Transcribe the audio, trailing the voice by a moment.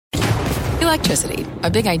Electricity, a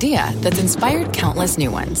big idea that's inspired countless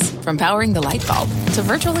new ones. From powering the light bulb to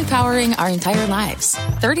virtually powering our entire lives.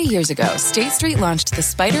 30 years ago, State Street launched the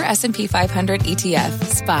SPDR S&P 500 ETF,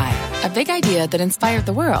 SPY. A big idea that inspired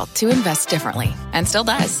the world to invest differently. And still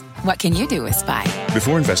does. What can you do with SPY?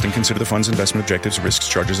 Before investing, consider the fund's investment objectives, risks,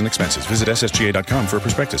 charges, and expenses. Visit ssga.com for a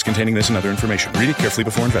prospectus containing this and other information. Read it carefully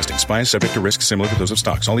before investing. SPY is subject to risks similar to those of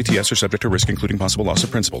stocks. All ETFs are subject to risk, including possible loss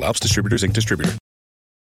of principal. Alps Distributors, Inc. Distributor.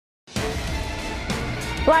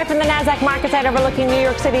 Live from the NASDAQ market site overlooking New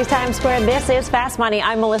York City's Times Square, this is Fast Money.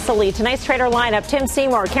 I'm Melissa Lee. Tonight's trader lineup, Tim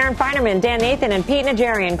Seymour, Karen Feinerman, Dan Nathan, and Pete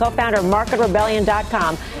Najarian, co-founder of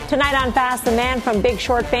MarketRebellion.com. Tonight on Fast, the man from Big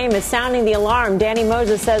Short fame is sounding the alarm. Danny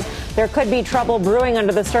Moses says there could be trouble brewing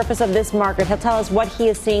under the surface of this market. He'll tell us what he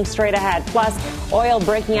is seeing straight ahead. Plus, oil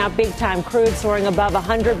breaking out big time, crude soaring above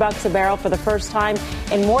 $100 a barrel for the first time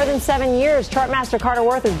in more than 7 years. Chartmaster Carter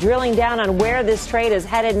Worth is drilling down on where this trade is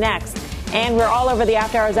headed next. And we're all over the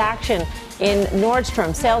after-hours action in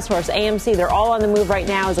Nordstrom, Salesforce, AMC. They're all on the move right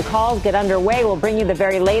now. As the calls get underway, we'll bring you the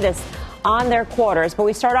very latest on their quarters. But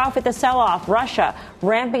we start off with the sell-off. Russia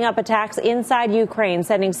ramping up attacks inside Ukraine,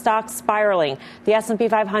 sending stocks spiraling. The S&P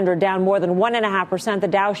 500 down more than 1.5%. The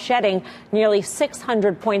Dow shedding nearly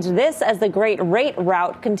 600 points. This as the great rate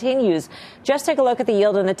rout continues. Just take a look at the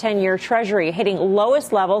yield in the 10-year Treasury, hitting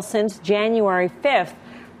lowest level since January 5th.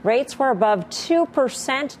 Rates were above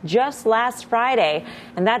 2% just last Friday,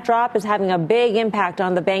 and that drop is having a big impact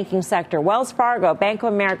on the banking sector. Wells Fargo, Bank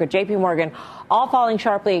of America, J.P. Morgan, all falling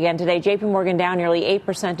sharply again today. J.P. Morgan down nearly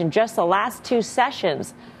 8% in just the last two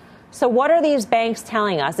sessions. So what are these banks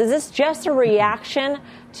telling us? Is this just a reaction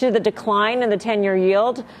to the decline in the 10-year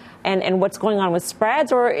yield and what's going on with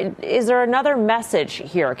spreads, or is there another message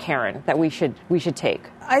here, Karen, that we should take?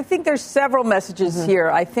 I think there's several messages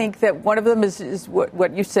here. I think that one of them is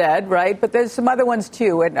what you said, right? But there's some other ones,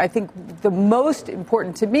 too. And I think the most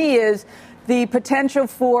important to me is the potential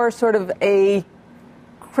for sort of a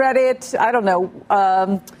credit,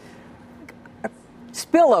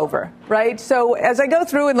 spillover, right? So as I go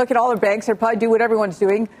through and look at all the banks, I probably do what everyone's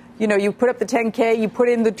doing. You know, you put up the 10K, you put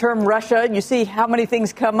in the term Russia, and you see how many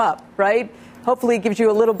things come up, right? Hopefully it gives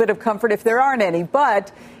you a little bit of comfort if there aren't any.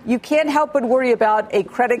 But you can't help but worry about a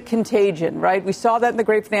credit contagion, right? We saw that in the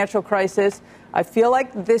great financial crisis. I feel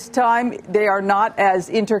like this time they are not as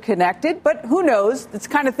interconnected, but who knows? It's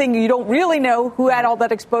the kind of thing you don't really know who had all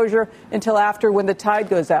that exposure until after when the tide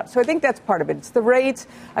goes out. So I think that's part of it. It's the rates.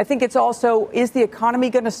 I think it's also, is the economy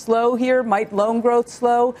going to slow here? Might loan growth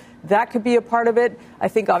slow? That could be a part of it. I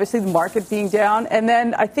think obviously the market being down. And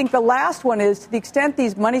then I think the last one is to the extent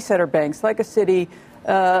these money center banks like a Citi,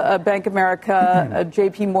 a Bank of America, a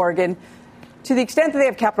J.P. Morgan, to the extent that they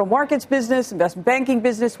have capital markets business, investment banking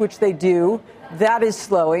business, which they do, that is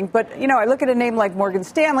slowing. But, you know, I look at a name like Morgan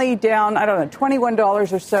Stanley down,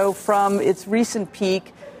 $21 or so from its recent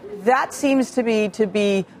peak. That seems to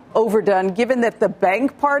be overdone, given that the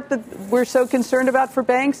bank part that we're so concerned about for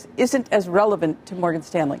banks isn't as relevant to Morgan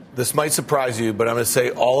Stanley. This might surprise you, but I'm going to say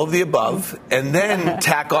all of the above and then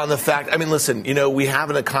tack on the fact. I mean, listen, you know, we have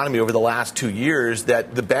an economy over the last 2 years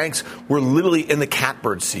that the banks were literally in the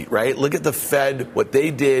catbird seat, right? Look at the Fed, what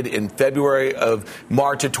they did in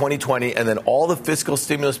March of 2020, and then all the fiscal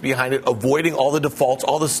stimulus behind it, avoiding all the defaults,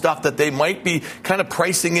 all the stuff that they might be kind of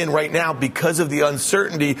pricing in right now because of the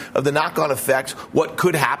uncertainty of the knock-on effects, what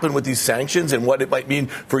could happen with these sanctions and what it might mean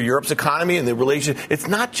for Europe's economy and the relation. It's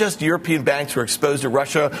not just European banks who are exposed to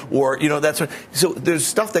Russia or, you know, that's what. So there's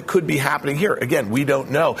stuff that could be happening here. Again, we don't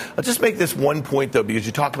know. I'll just make this one point, though, because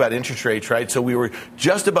you talk about interest rates, right? So we were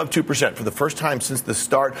just above 2% for the first time since the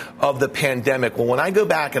start of the pandemic. Well, when I go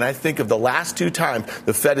back and I think of the last two times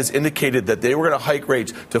the Fed has indicated that they were going to hike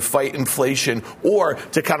rates to fight inflation or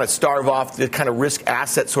to kind of starve off the kind of risk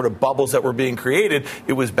asset sort of bubbles that were being created,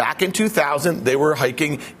 it was back in 2000. They were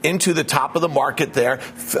hiking into the top of the market there.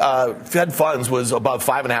 Fed funds was above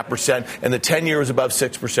 5.5%, and the 10-year was above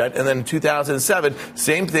 6%. And then in 2007,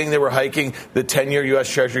 same thing, they were hiking. The 10-year U.S.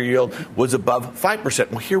 Treasury yield was above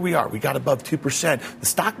 5%. Well, here we are. We got above 2%. The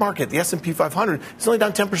stock market, the S&P 500, is only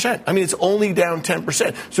down 10%. I mean, it's only down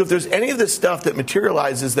 10%. So if there's any of this stuff that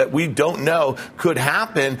materializes that we don't know could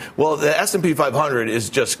happen, well, the S&P 500 is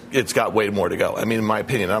just, it's got way more to go. I mean, in my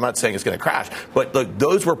opinion, I'm not saying it's going to crash, but look,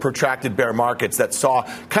 those were protracted bear markets that saw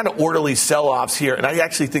kind of orderly sell-offs here. And I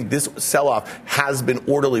actually think this sell-off has been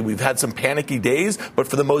orderly. We've had some panicky days, but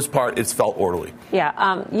for the most part, it's felt orderly.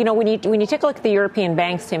 Yeah. You know, when you take a look at the European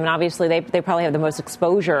banks, Tim, and obviously they probably have the most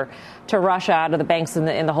exposure to Russia out of the banks in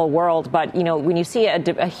the whole world. But, you know, when you see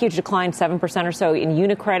a huge decline, 7% or so in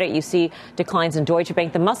Unicredit, you see declines in Deutsche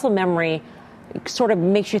Bank. The muscle memory sort of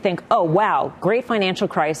makes you think, oh, wow, great financial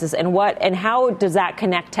crisis. And how does that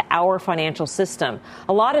connect to our financial system?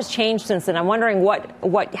 A lot has changed since then. I'm wondering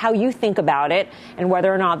how you think about it and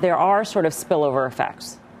whether or not there are sort of spillover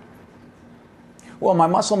effects. Well, my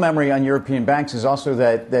muscle memory on European banks is also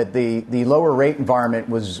that the lower rate environment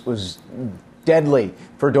was deadly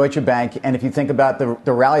for Deutsche Bank. And if you think about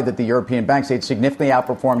the rally that the European banks, they'd significantly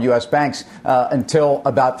outperformed U.S. banks until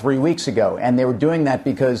about 3 weeks ago. And they were doing that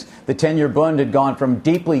because the 10-year Bund had gone from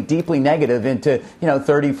deeply, deeply negative into,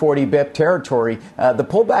 30, 40 BIP territory. The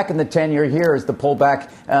pullback in the 10-year here is the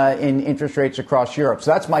pullback in interest rates across Europe.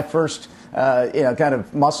 So that's my first kind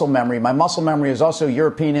of muscle memory. My muscle memory is also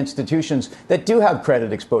European institutions that do have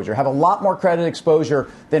credit exposure, have a lot more credit exposure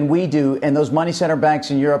than we do. And those money center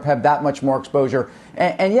banks in Europe have that much more exposure.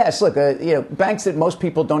 And yes, look, banks that most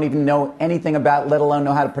people don't even know anything about, let alone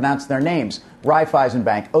know how to pronounce their names. Raiffeisen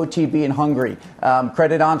Bank, OTB in Hungary,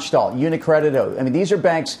 Credit Anstalt, Unicredito. I mean, these are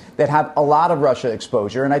banks that have a lot of Russia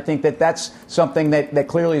exposure, and I think that that's something that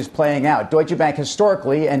clearly is playing out. Deutsche Bank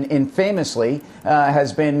historically and infamously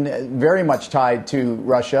has been very much tied to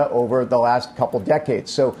Russia over the last couple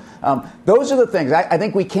decades. So those are the things. I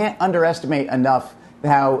think we can't underestimate enough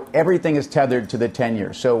how everything is tethered to the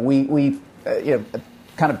 10-year. So we've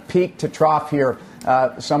kind of peak to trough here.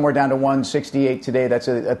 Somewhere down to 168 today. That's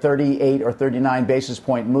a 38 or 39 basis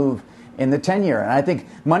point move in the 10-year. And I think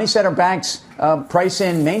money center banks price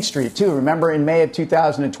in Main Street, too. Remember in May of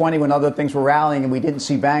 2020 when other things were rallying and we didn't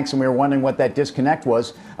see banks and we were wondering what that disconnect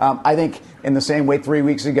was. I think in the same way 3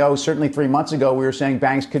 weeks ago, certainly 3 months ago, we were saying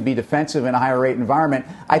banks could be defensive in a higher rate environment.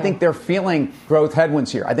 I think they're feeling growth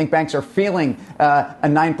headwinds here. I think banks are feeling a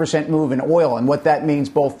 9% move in oil and what that means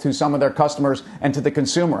both to some of their customers and to the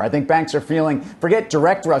consumer. I think banks are feeling, forget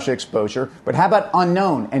direct Russia exposure, but how about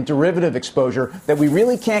unknown and derivative exposure that we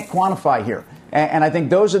really can't quantify here? And I think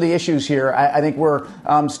those are the issues here. I think we're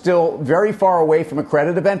still very far away from a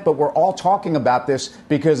credit event, but we're all talking about this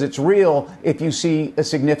because it's real if you see a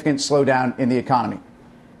significant slowdown in the economy.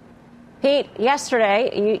 Pete,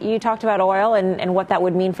 yesterday you talked about oil and what that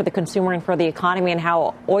would mean for the consumer and for the economy and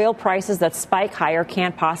how oil prices that spike higher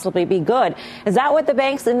can't possibly be good. Is that what the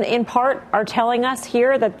banks in part are telling us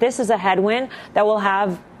here, that this is a headwind that will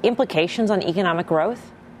have implications on economic growth?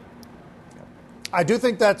 I do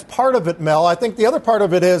think that's part of it, Mel. I think the other part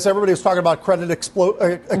of it is everybody was talking about credit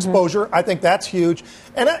exposure. I think that's huge.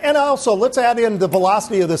 And also, let's add in the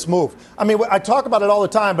velocity of this move. I mean, I talk about it all the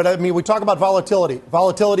time, but I mean, we talk about volatility.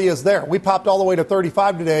 Volatility is there. We popped all the way to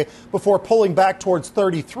 35 today before pulling back towards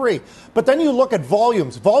 33. But then you look at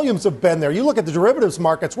volumes. Volumes have been there. You look at the derivatives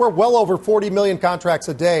markets. We're well over 40 million contracts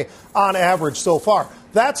a day on average so far.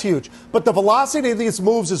 That's huge. But the velocity of these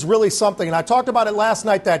moves is really something. And I talked about it last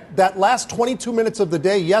night, that last 22 minutes of the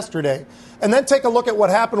day yesterday. And then take a look at what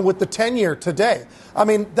happened with the 10-year today. I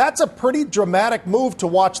mean, that's a pretty dramatic move to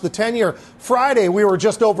watch the 10-year. Friday, we were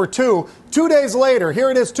just over 2. 2 days later, here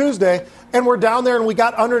it is Tuesday, and we're down there and we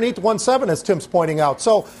got underneath 1.7, as Tim's pointing out.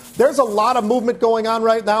 So there's a lot of movement going on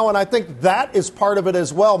right now, and I think that is part of it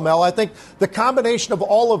as well, Mel. I think the combination of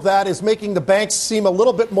all of that is making the banks seem a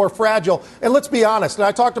little bit more fragile. And let's be honest, and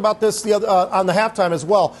I talked about this on the halftime as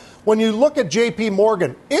well. When you look at J.P.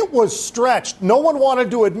 Morgan, it was stretched. No one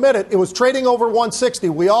wanted to admit it. It was trading over 160.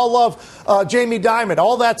 We all love Jamie Dimon.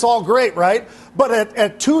 All that's all great, right? But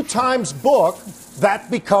at 2 times book,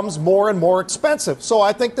 that becomes more and more expensive. So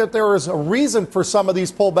I think that there is a reason for some of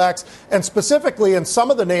these pullbacks, and specifically in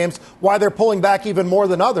some of the names, why they're pulling back even more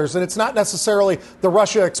than others. And it's not necessarily the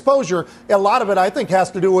Russia exposure. A lot of it, I think,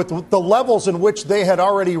 has to do with the levels in which they had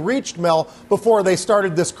already reached, Mel, before they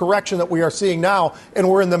started this correction that we are seeing now. And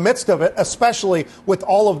we're in the midst of it, especially with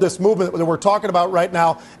all of this movement that we're talking about right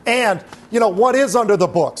now. And, what is under the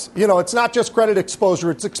books? It's not just credit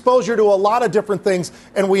exposure. It's exposure to a lot of different things.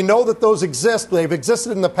 And we know that those exist. They've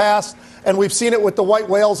existed in the past, and we've seen it with the white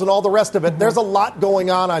whales and all the rest of it. There's a lot going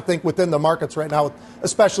on, I think, within the markets right now,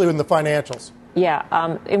 especially in the financials. Yeah.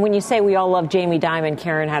 And when you say we all love Jamie Dimon,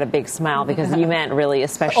 Karen had a big smile because you meant really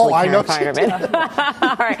especially Karen Finerman.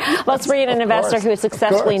 All right. Let's bring in an investor who has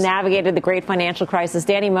successfully navigated the great financial crisis.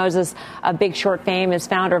 Danny Moses, of Big Short fame, is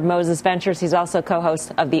founder of Moses Ventures. He's also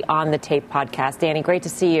co-host of the On the Tape podcast. Danny, great to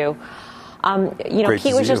see you.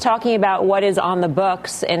 Pete was just talking about what is on the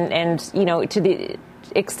books and to the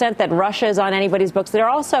extent that Russia is on anybody's books, there are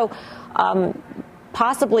also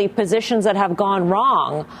possibly positions that have gone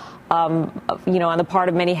wrong. On the part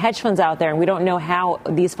of many hedge funds out there. And we don't know how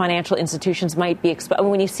these financial institutions might be exposed.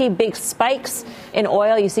 When you see big spikes in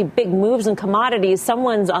oil, you see big moves in commodities,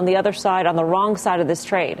 someone's on the other side, on the wrong side of this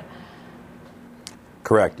trade.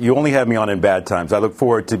 Correct. You only have me on in bad times. I look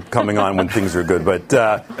forward to coming on when things are good. But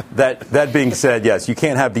that being said, yes, you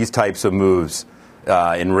can't have these types of moves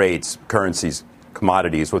in rates, currencies,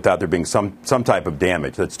 commodities without there being some type of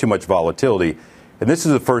damage. That's too much volatility. And this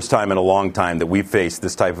is the first time in a long time that we've faced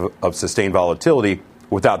this type of sustained volatility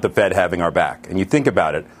without the Fed having our back. And you think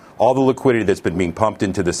about it, all the liquidity that's been being pumped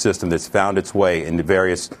into the system that's found its way into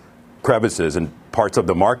various crevices and parts of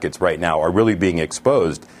the markets right now are really being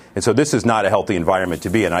exposed. And so this is not a healthy environment to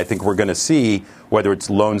be in. I think we're going to see, whether it's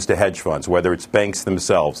loans to hedge funds, whether it's banks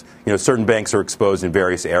themselves, certain banks are exposed in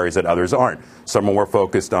various areas that others aren't. Some are more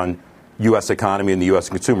focused on U.S. economy and the U.S.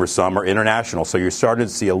 consumer. Some are international. So you're starting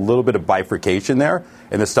to see a little bit of bifurcation there,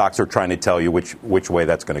 and the stocks are trying to tell you which way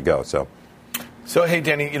that's going to go. So, hey,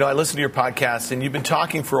 Danny, I listened to your podcast, and you've been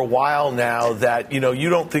talking for a while now that, you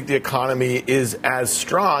don't think the economy is as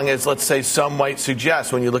strong as, let's say, some might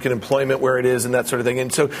suggest when you look at employment where it is and that sort of thing.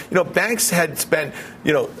 And so, banks had spent,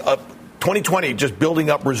 2020 just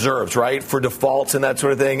building up reserves, right, for defaults and that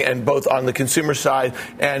sort of thing, and both on the consumer side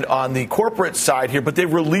and on the corporate side here, but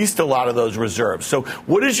they've released a lot of those reserves. So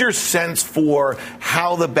what is your sense for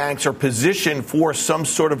how the banks are positioned for some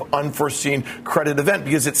sort of unforeseen credit event?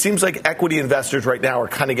 Because it seems like equity investors right now are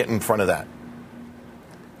kind of getting in front of that.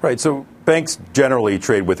 Right. So banks generally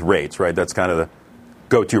trade with rates, right? That's kind of the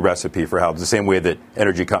go-to recipe for how, the same way that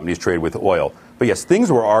energy companies trade with oil. But yes,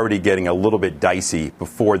 things were already getting a little bit dicey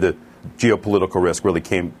before the geopolitical risk really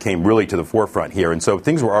came really to the forefront here. And so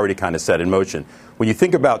things were already kind of set in motion. When you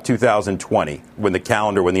think about 2020, when the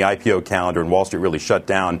IPO calendar and Wall Street really shut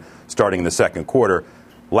down starting in the second quarter,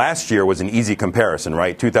 last year was an easy comparison,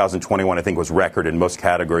 right? 2021, I think, was record in most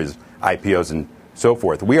categories, IPOs and so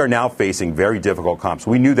forth. We are now facing very difficult comps.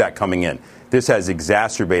 We knew that coming in. This has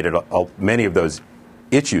exacerbated many of those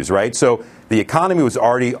issues, right? So the economy was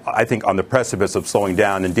already, I think, on the precipice of slowing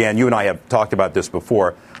down. And Dan, you and I have talked about this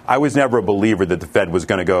before. I was never a believer that the Fed was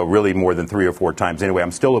going to go really more than 3 or 4 times. Anyway,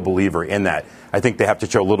 I'm still a believer in that. I think they have to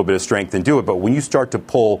show a little bit of strength and do it. But when you start to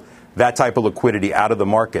pull that type of liquidity out of the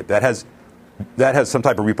market, that has some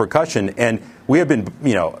type of repercussion. And we have been,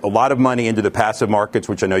 a lot of money into the passive markets,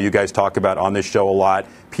 which I know you guys talk about on this show a lot.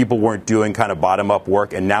 People weren't doing kind of bottom-up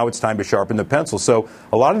work, and now it's time to sharpen the pencil. So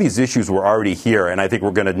a lot of these issues were already here, and I think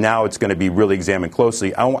now it's going to be really examined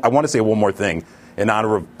closely. I want to say one more thing in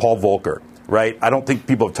honor of Paul Volcker, right? I don't think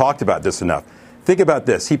people have talked about this enough. Think about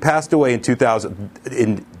this. He passed away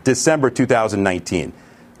in December 2019,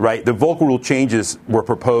 right? The Volcker rule changes were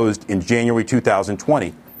proposed in January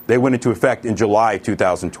 2020. They went into effect in July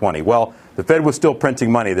 2020. Well, the Fed was still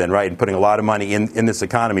printing money then, right, and putting a lot of money in this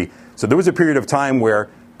economy. So there was a period of time where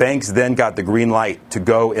banks then got the green light to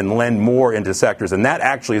go and lend more into sectors. And that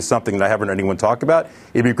actually is something that I haven't heard anyone talk about.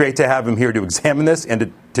 It'd be great to have him here to examine this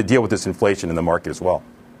and to deal with this inflation in the market as well.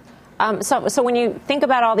 So when you think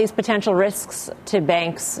about all these potential risks to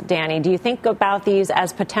banks, Danny, do you think about these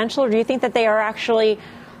as potential, or do you think that they are actually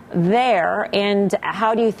there? And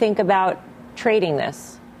how do you think about trading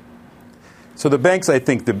this? So the banks, I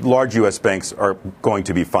think the large U.S. banks are going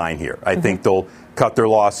to be fine here. I think they'll cut their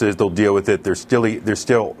losses. They'll deal with it. They're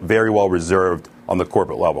still very well reserved on the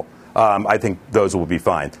corporate level. I think those will be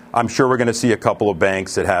fine. I'm sure we're going to see a couple of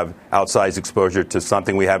banks that have outsized exposure to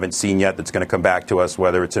something we haven't seen yet that's going to come back to us,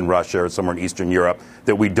 whether it's in Russia or somewhere in Eastern Europe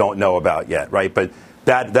that we don't know about yet, right? But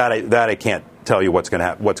that I can't tell you what's going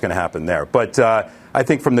to happen there. But I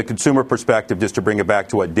think from the consumer perspective, just to bring it back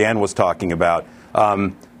to what Dan was talking about,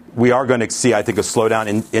 we are going to see, I think, a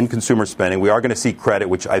slowdown in consumer spending. We are going to see credit,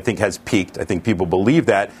 which I think has peaked. I think people believe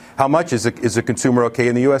that. How much is a consumer okay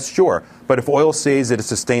in the U.S.? Sure. But if oil stays at a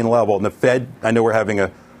sustained level, and the Fed, I know we're having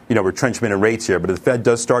a retrenchment in rates here, but if the Fed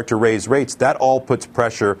does start to raise rates, that all puts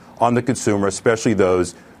pressure on the consumer, especially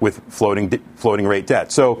those with floating rate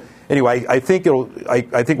debt. So anyway, I think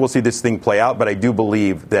we'll see this thing play out, but I do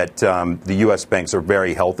believe that the U.S. banks are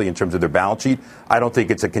very healthy in terms of their balance sheet. I don't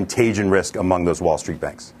think it's a contagion risk among those Wall Street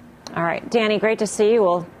banks. All right. Danny, great to see you.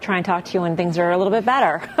 We'll try and talk to you when things are a little bit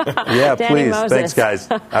better. Yeah, Danny please. Moses. Thanks, guys.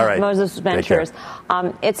 All right. Moses Ventures.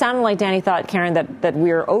 It sounded like Danny thought, Karen, that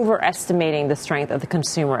we're overestimating the strength of the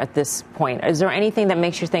consumer at this point. Is there anything that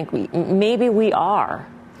makes you think maybe we are?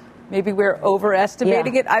 Maybe we're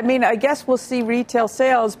overestimating it. I mean, I guess we'll see retail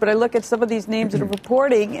sales, but I look at some of these names that are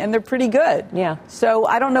reporting, and they're pretty good. Yeah. So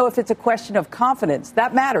I don't know if it's a question of confidence.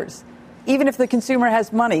 That matters. Even if the consumer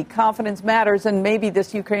has money, confidence matters, and maybe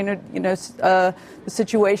this Ukraine,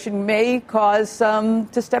 situation may cause some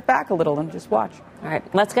to step back a little and just watch. All right,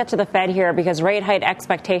 let's get to the Fed here because rate hike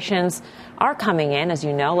expectations are coming in, as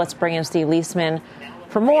you know. Let's bring in Steve Leisman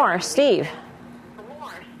for more. Steve.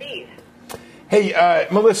 Hey,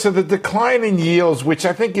 Melissa, the decline in yields, which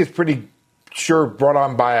I think is pretty sure brought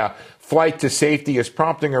on by a flight to safety, is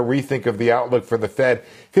prompting a rethink of the outlook for the Fed.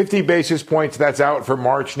 50 basis points, that's out for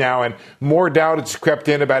March now, and more doubt has crept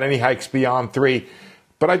in about any hikes beyond 3.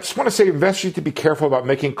 But I just want to say investors need to be careful about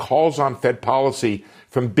making calls on Fed policy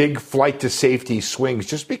from big flight to safety swings.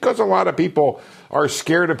 Just because a lot of people are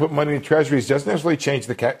scared to put money in treasuries doesn't necessarily change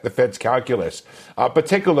the Fed's calculus. But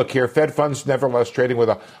take a look here. Fed funds nevertheless trading with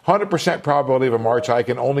a 100% probability of a March hike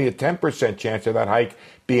and only a 10% chance of that hike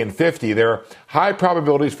being 50. There are high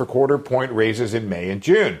probabilities for quarter point raises in May and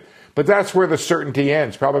June. But that's where the certainty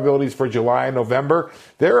ends. Probabilities for July and November,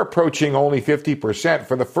 they're approaching only 50%.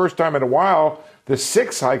 For the first time in a while, the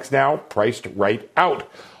 6 hikes now priced right out.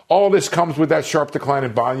 All this comes with that sharp decline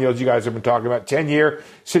in bond yields you guys have been talking about. 10-year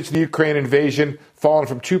since the Ukraine invasion, fallen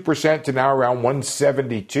from 2% to now around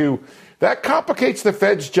 172. That complicates the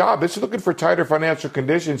Fed's job. It's looking for tighter financial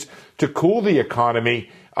conditions to cool the economy,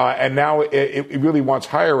 and now it really wants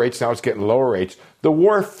higher rates. Now it's getting lower rates. The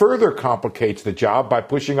war further complicates the job by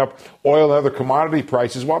pushing up oil and other commodity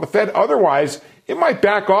prices, while the Fed otherwise, it might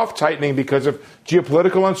back off tightening because of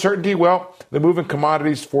geopolitical uncertainty. Well, the move in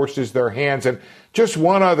commodities forces their hands. And just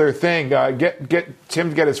one other thing, get Tim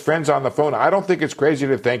to get his friends on the phone. I don't think it's crazy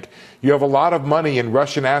to think you have a lot of money in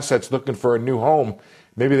Russian assets looking for a new home.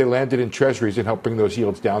 Maybe they landed in treasuries and helped bring those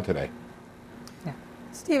yields down today. Yeah.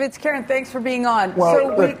 Steve, it's Karen. Thanks for being on. Well,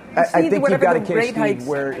 so look, I think you've got a case, Steve, hikes,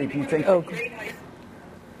 where if you think... Oh.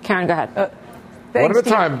 Karen, go ahead. One at a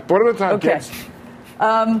time, okay. kids.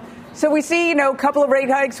 So we see, a couple of rate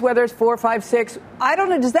hikes, whether it's 4, 5, 6. I don't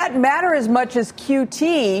know. Does that matter as much as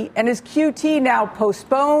QT? And is QT now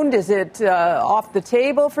postponed? Is it off the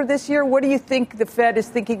table for this year? What do you think the Fed is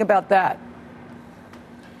thinking about that?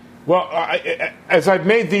 Well, as I've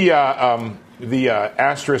made the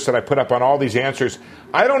asterisk that I put up on all these answers,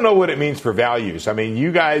 I don't know what it means for values. I mean,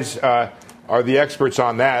 you guys are the experts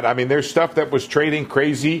on that. I mean, there's stuff that was trading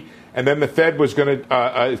crazy, and then the Fed was going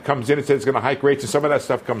to comes in and says it's going to hike rates, and some of that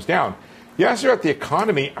stuff comes down. You ask about the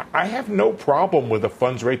economy, I have no problem with a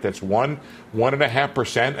funds rate that's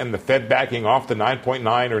 1.5%, and the Fed backing off the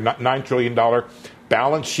 $9.9 or $9 trillion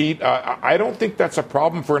balance sheet. I don't think that's a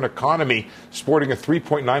problem for an economy sporting a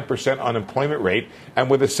 3.9% unemployment rate and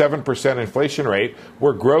with a 7% inflation rate,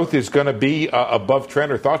 where growth is going to be above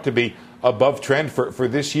trend or thought to be above trend for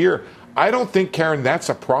this year. I don't think, Karen, that's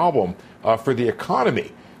a problem for the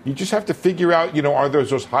economy. You just have to figure out, are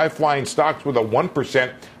those high-flying stocks with a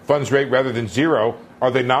 1% funds rate rather than 0? Are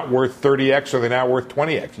they not worth 30x? Or are they now worth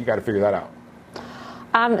 20x? You got to figure that out.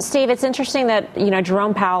 Steve, it's interesting that,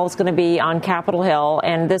 Jerome Powell is going to be on Capitol Hill,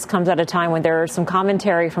 and this comes at a time when there is some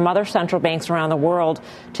commentary from other central banks around the world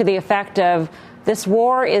to the effect of this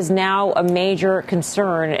war is now a major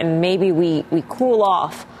concern, and maybe we cool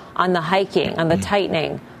off on the hiking, on the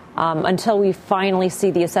tightening, until we finally see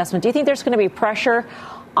the assessment. Do you think there's going to be pressure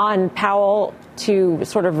on Powell to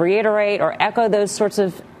sort of reiterate or echo those sorts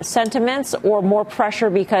of sentiments, or more pressure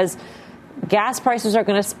because gas prices are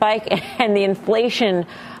going to spike and the inflation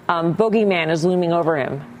boogeyman is looming over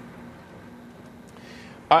him?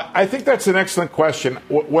 I think that's an excellent question.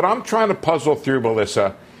 What I'm trying to puzzle through,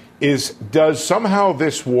 Melissa, is does somehow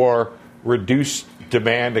this war reduce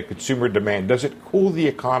demand and consumer demand? Does it cool the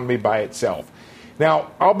economy by itself?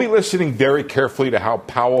 Now, I'll be listening very carefully to how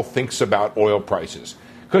Powell thinks about oil prices,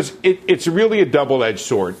 because it's really a double-edged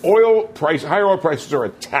sword. Higher oil prices are a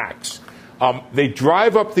tax. They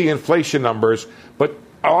drive up the inflation numbers, but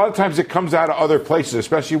a lot of times it comes out of other places,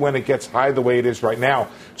 especially when it gets high the way it is right now.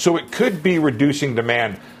 So it could be reducing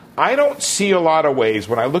demand. I don't see a lot of ways,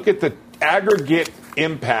 when I look at the aggregate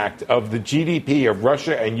impact of the GDP of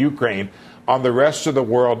Russia and Ukraine on the rest of the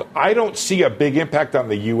world, I don't see a big impact on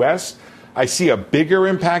the U.S. I see a bigger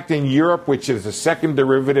impact in Europe, which is a second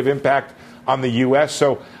derivative impact on the U.S.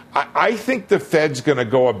 So I think the Fed's going to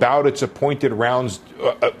go about its appointed rounds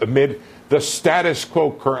amid the status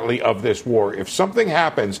quo currently of this war. If something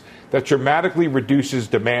happens that dramatically reduces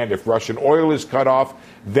demand, if Russian oil is cut off,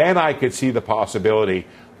 then I could see the possibility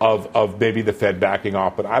of maybe the Fed backing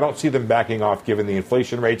off. But I don't see them backing off given the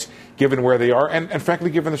inflation rates, given where they are, and frankly,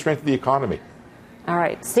 given the strength of the economy. All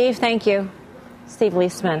right. Steve, thank you. Steve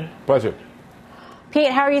Liesman. Pleasure.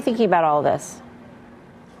 Pete, how are you thinking about all this?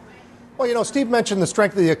 Well, Steve mentioned the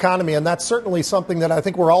strength of the economy, and that's certainly something that I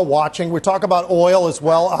think we're all watching. We talk about oil as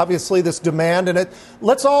well, obviously, this demand in it.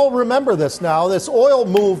 Let's all remember this now. This oil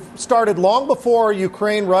move started long before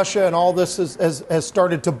Ukraine, Russia, and all this has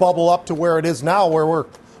started to bubble up to where it is now, where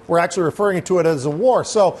we're actually referring to it as a war.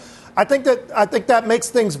 So I think that makes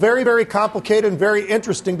things very, very complicated and very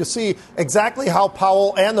interesting to see exactly how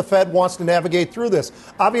Powell and the Fed wants to navigate through this.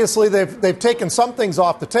 Obviously, they've taken some things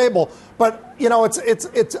off the table, but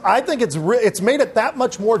I think it's made it that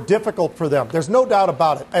much more difficult for them. There's no doubt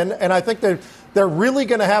about it, and I think they're really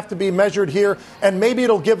going to have to be measured here, and maybe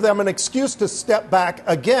it'll give them an excuse to step back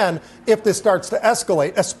again if this starts to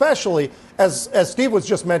escalate, especially as Steve was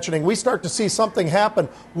just mentioning, we start to see something happen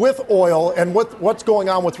with oil and with what's going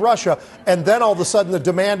on with Russia, and then all of a sudden the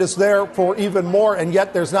demand is there for even more, and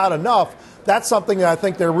yet there's not enough. That's something that I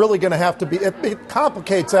think they're really going to have to be. It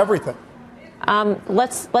complicates everything.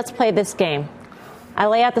 Let's play this game. I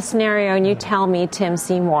lay out the scenario, and you tell me, Tim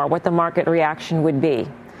Seymour, what the market reaction would be.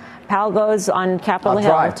 Powell goes on Capitol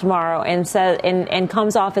Hill tomorrow and says and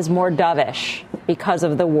comes off as more dovish because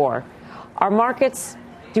of the war.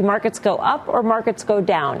 Do markets go up or markets go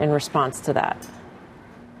down in response to that?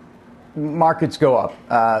 Markets go up.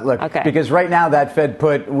 Because right now that Fed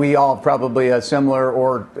put, we all probably a similar,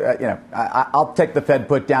 or I'll take the Fed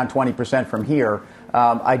put down 20% from here.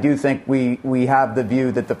 I do think we have the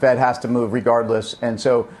view that the Fed has to move regardless, and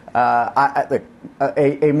so a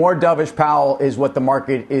more dovish Powell is what the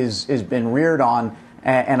market is been reared on,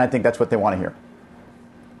 and I think that's what they want to hear.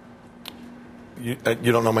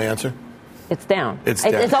 You don't know my answer? It's down. It's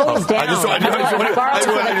down. It's always down. I just want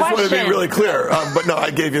to be really clear. But no,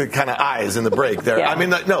 I gave you kind of eyes in the break there. Yeah.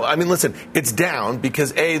 Listen, it's down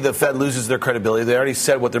because, A, the Fed loses their credibility. They already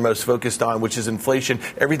said what they're most focused on, which is inflation.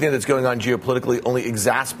 Everything that's going on geopolitically only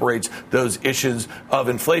exasperates those issues of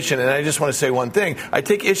inflation. And I just want to say one thing. I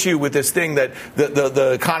take issue with this thing that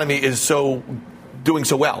the economy is doing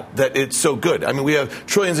so well, that it's so good. I mean, we have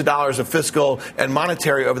trillions of dollars of fiscal and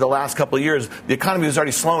monetary over the last couple of years. The economy was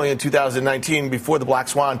already slowing in 2019 before the Black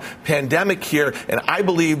Swan pandemic here. And I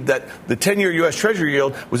believe that the 10-year U.S. Treasury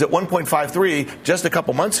yield was at 1.53 just a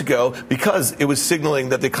couple months ago because it was signaling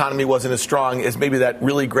that the economy wasn't as strong as maybe that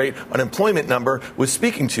really great unemployment number was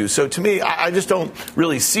speaking to. So to me, I just don't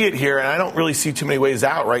really see it here. And I don't really see too many ways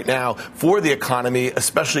out right now for the economy,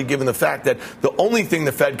 especially given the fact that the only thing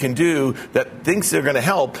the Fed can do that thinks they're going to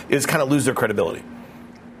help is kind of lose their credibility.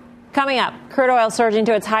 Coming up, crude oil surging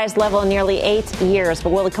to its highest level in nearly 8 years. But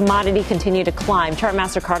will the commodity continue to climb?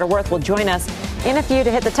 Chartmaster Carter Worth will join us in a few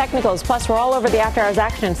to hit the technicals. Plus, we're all over the after-hours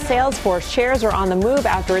action. Salesforce shares are on the move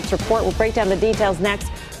after its report. We'll break down the details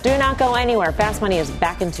next. Do not go anywhere. Fast Money is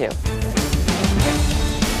back in 2.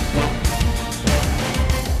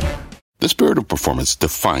 The spirit of performance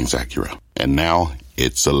defines Acura. And now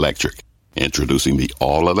it's electric. Introducing the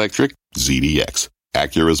all-electric ZDX.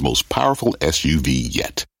 Acura's most powerful SUV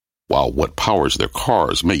yet. While what powers their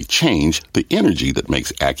cars may change, the energy that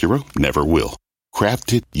makes Acura never will.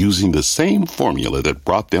 Crafted using the same formula that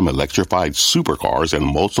brought them electrified supercars and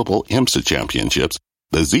multiple IMSA championships,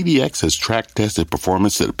 the ZDX has track-tested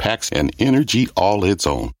performance that packs an energy all its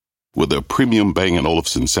own. With a premium Bang &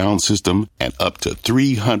 Olufsen sound system and up to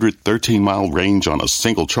 313-mile range on a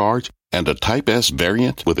single charge, and a Type S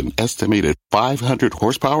variant with an estimated 500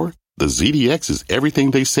 horsepower, the ZDX is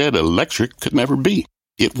everything they said electric could never be.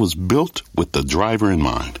 It was built with the driver in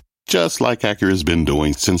mind, just like Acura's been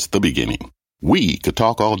doing since the beginning. We could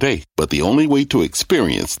talk all day, but the only way to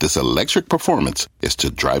experience this electric performance is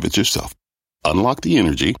to drive it yourself. Unlock the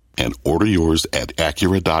energy and order yours at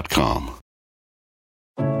Acura.com.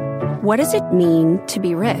 What does it mean to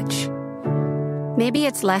be rich? Maybe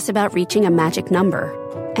it's less about reaching a magic number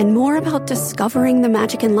and more about discovering the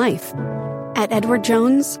magic in life. At Edward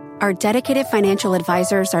Jones, our dedicated financial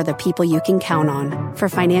advisors are the people you can count on for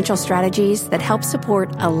financial strategies that help support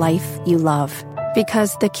a life you love.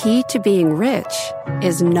 Because the key to being rich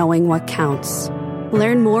is knowing what counts.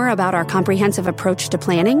 Learn more about our comprehensive approach to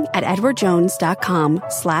planning at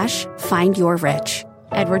edwardjones.com/findyourrich.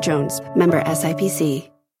 Edward Jones, member SIPC.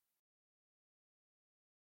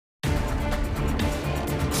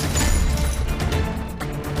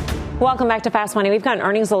 Welcome back to Fast Money. We've got an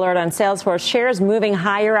earnings alert on Salesforce. Shares moving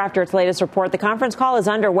higher after its latest report. The conference call is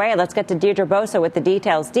underway. Let's get to Deirdre Bosa with the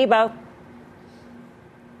details. Debo.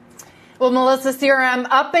 Well, Melissa, CRM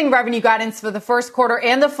upping revenue guidance for the first quarter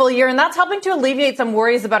and the full year, and that's helping to alleviate some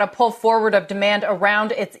worries about a pull forward of demand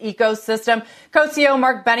around its ecosystem. Co-CEO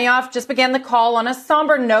Mark Benioff just began the call on a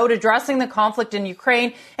somber note addressing the conflict in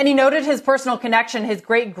Ukraine, and he noted his personal connection. His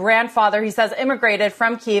great-grandfather, he says, immigrated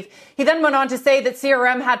from Kyiv. He then went on to say that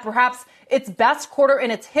CRM had perhaps its best quarter in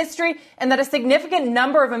its history and that a significant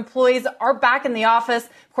number of employees are back in the office.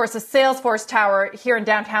 Of course, the Salesforce Tower here in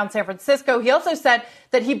downtown San Francisco. He also said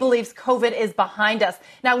that he believes COVID is behind us.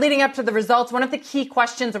 Now, leading up to the results, one of the key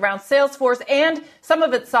questions around Salesforce and some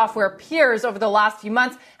of its software peers over the last few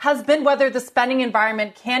months has been whether the spending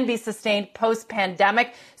environment can be sustained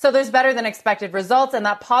post-pandemic. So there's better than expected results, and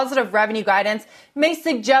that positive revenue guidance may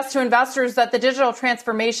suggest to investors that the digital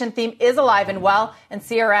transformation theme is alive and well, and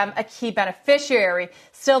CRM a key beneficiary.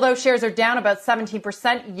 Still, though, shares are down about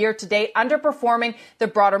 17% year to date, underperforming the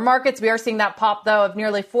broader markets. We are seeing that pop, though, of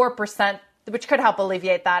nearly 4%, which could help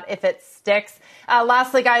alleviate that if it sticks.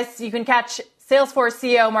 Lastly, guys, you can catch Salesforce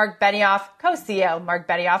CEO Mark Benioff, co-CEO Mark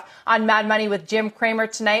Benioff, on Mad Money with Jim Cramer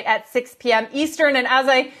tonight at 6 p.m. Eastern. And as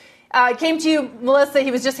I came to you, Melissa,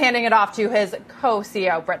 he was just handing it off to his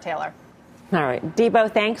co-CEO, Bret Taylor. All right.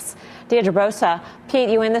 Debo, thanks. Deirdre Bosa. Pete,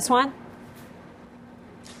 you in this one?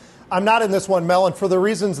 I'm not in this one, Mel, and for the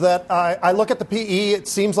reasons that I look at the PE, it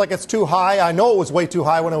seems like it's too high. I know it was way too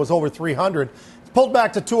high when it was over 300. It's pulled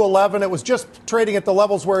back to 211. It was just trading at the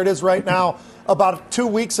levels where it is right now about 2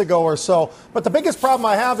 weeks ago or so. But the biggest problem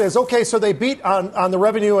I have is, okay, so they beat on the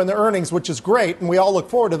revenue and the earnings, which is great, and we all look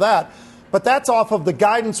forward to that. But that's off of the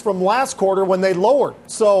guidance from last quarter when they lowered.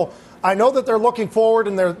 So I know that they're looking forward,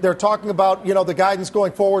 and they're talking about, the guidance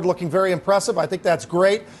going forward looking very impressive. I think that's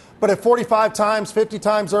great. But at 45 times, 50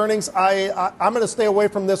 times earnings, I'm going to stay away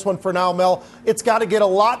from this one for now, Mel. It's got to get a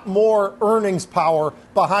lot more earnings power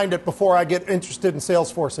behind it before I get interested in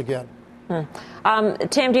Salesforce again.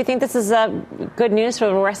 Tim, do you think this is good news for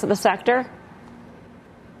the rest of the sector?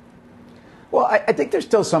 Well, I think there's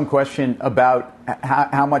still some question about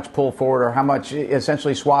how much pull forward or how much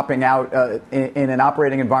essentially swapping out in an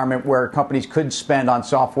operating environment where companies could spend on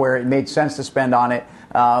software. It made sense to spend on it,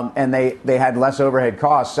 and they had less overhead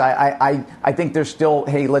costs. I think there's still,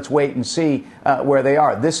 hey, let's wait and see where they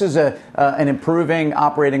are. This is an improving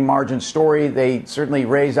operating margin story. They certainly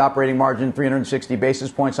raised operating margin 360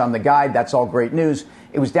 basis points on the guide. That's all great news.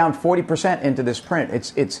 It was down 40% into this print.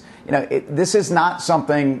 This is not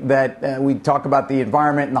something that we talk about the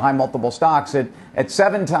environment and the high multiple stocks at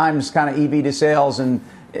 7 times kind of EV to sales and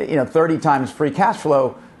 30 times free cash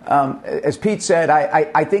flow. As Pete said,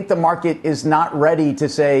 I think the market is not ready to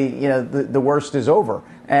say the worst is over.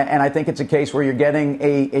 And I think it's a case where you're getting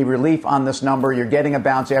a relief on this number. You're getting a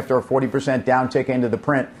bounce after a 40% downtick into the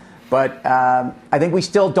print. But I think we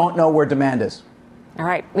still don't know where demand is. All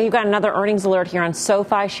right. We've got another earnings alert here on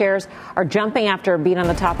SoFi. Shares are jumping after a beat on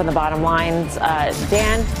the top and the bottom lines.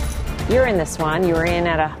 Dan, you're in this one. You were in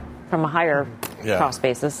from a higher cost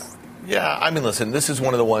basis. Yeah, I mean, listen, this is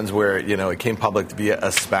one of the ones where, it came public via a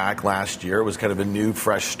SPAC last year. It was kind of a new,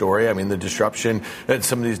 fresh story. I mean, the disruption that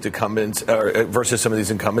some of these incumbents versus some of these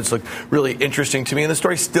incumbents looked really interesting to me. And the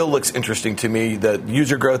story still looks interesting to me. The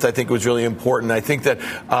user growth, I think, was really important. I think that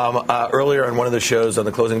earlier on one of the shows on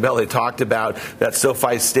the Closing Bell, they talked about that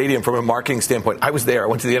SoFi Stadium from a marketing standpoint. I was there. I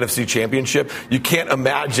went to the NFC Championship. You can't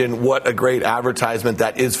imagine what a great advertisement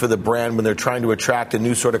that is for the brand when they're trying to attract a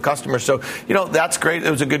new sort of customer. So, that's great. It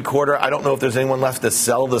was a good quarter. I don't know if there's anyone left to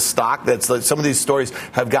sell the stock. That's like some of these stories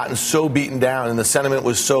have gotten so beaten down and the sentiment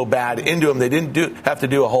was so bad into them. They didn't have to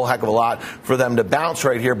do a whole heck of a lot for them to bounce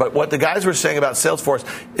right here. But what the guys were saying about Salesforce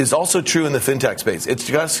is also true in the fintech space. It's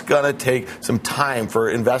just going to take some time for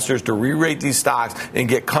investors to re-rate these stocks and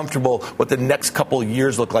get comfortable what the next couple of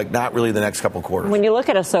years look like, not really the next couple of quarters. When you look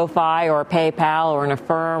at a SoFi or a PayPal or an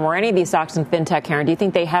Affirm or any of these stocks in fintech, Karen, do you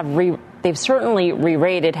think they've certainly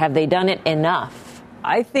re-rated? Have they done it enough?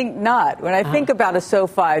 I think not. When I think about a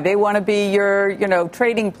SoFi, they want to be your,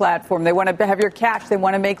 trading platform. They want to have your cash. They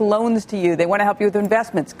want to make loans to you. They want to help you with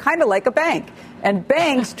investments, kind of like a bank. And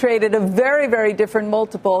banks trade at a very, very different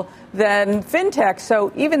multiple than fintech.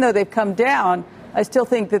 So even though they've come down, I still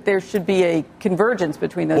think that there should be a convergence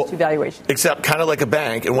between those two valuations. Except kind of like a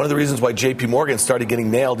bank. And one of the reasons why J.P. Morgan started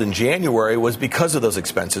getting nailed in January was because of those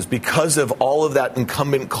expenses, because of all of that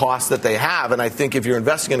incumbent cost that they have. And I think if you're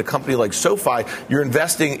investing in a company like SoFi, you're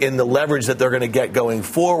investing in the leverage that they're going to get going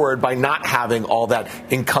forward by not having all that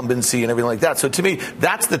incumbency and everything like that. So to me,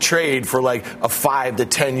 that's the trade for like a 5 to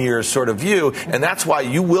 10 years sort of view. And that's why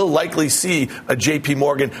you will likely see a J.P.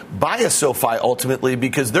 Morgan buy a SoFi ultimately,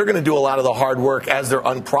 because they're going to do a lot of the hard work as they're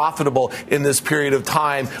unprofitable in this period of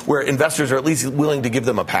time where investors are at least willing to give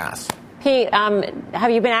them a pass. Pete, have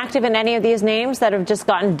you been active in any of these names that have just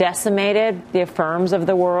gotten decimated, the Affirms of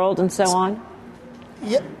the world and so on?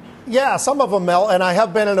 Yeah, some of them, Mel, and I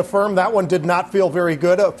have been in a firm. That one did not feel very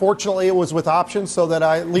good. Fortunately, it was with options, so that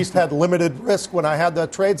I at least had limited risk when I had the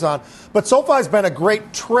trades on. But SoFi's been a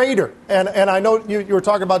great trader, and I know you were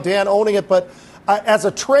talking about Dan owning it, but As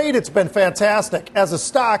a trade, it's been fantastic. As a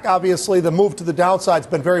stock, obviously, the move to the downside has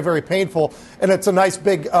been very, very painful. And it's a nice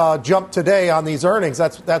big jump today on these earnings.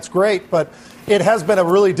 That's great. But it has been a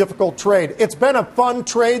really difficult trade. It's been a fun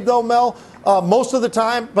trade, though, Mel, most of the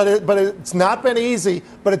time. But it's not been easy.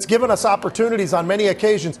 But it's given us opportunities on many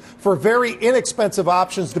occasions for very inexpensive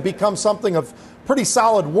options to become something of pretty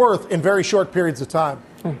solid worth in very short periods of time.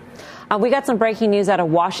 We got some breaking news out of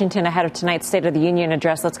Washington ahead of tonight's State of the Union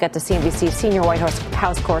address. Let's get to CNBC senior White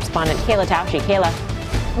House correspondent Kayla Tausche. Kayla.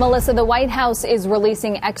 Melissa, the White House is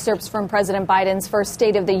releasing excerpts from President Biden's first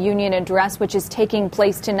State of the Union address, which is taking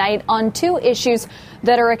place tonight on two issues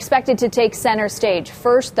that are expected to take center stage.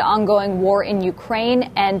 First, the ongoing war in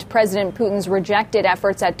Ukraine and President Putin's rejected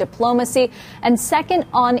efforts at diplomacy. And second,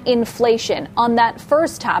 on inflation. On that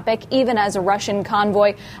first topic, even as a Russian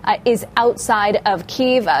convoy is outside of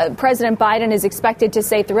Kyiv, President Biden is expected to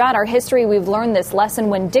say, throughout our history, we've learned this lesson: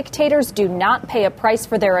 when dictators do not pay a price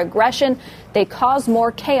for their aggression, they cause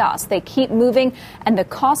more chaos. They keep moving, and the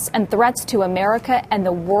costs and threats to America and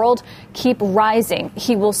the world keep rising.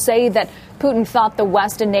 He will say that Putin thought the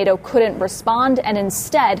West and NATO couldn't respond, and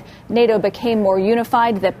instead NATO became more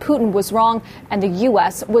unified, that Putin was wrong and the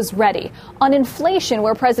U.S. was ready. On inflation,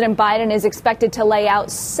 where President Biden is expected to lay out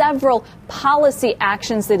several policy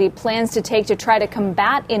actions that he plans to take to try to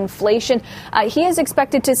combat inflation, he is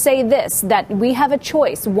expected to say this, that we have a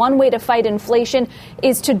choice. One way to fight inflation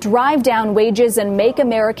is to drive down wages and make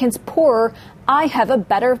Americans poorer. I have a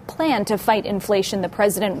better plan to fight inflation, the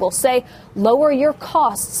president will say. Lower your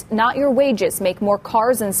costs, not your wages. Make more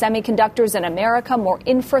cars and semiconductors in America, more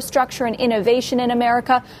infrastructure and innovation in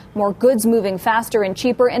America, more goods moving faster and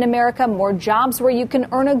cheaper in America, more jobs where you can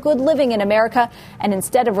earn a good living in America. And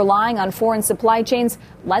instead of relying on foreign supply chains,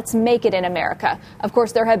 let's make it in America. Of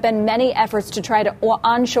course, there have been many efforts to try to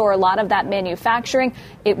onshore a lot of that manufacturing.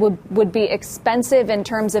 It would be expensive in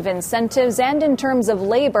terms of incentives and in terms of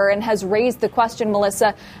labor, and has raised the question,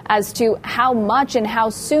 Melissa, as to how much and how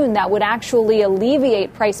soon that would actually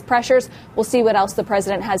alleviate price pressures. We'll see what else the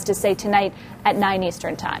president has to say tonight at 9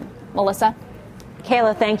 Eastern time. Melissa?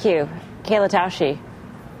 Kayla, thank you. Kayla Tausche.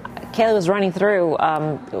 Kayla was running through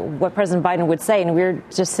what President Biden would say, and we're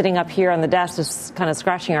just sitting up here on the desk just kind of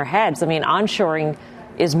scratching our heads. I mean, onshoring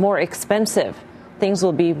is more expensive. Things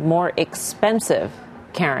will be more expensive,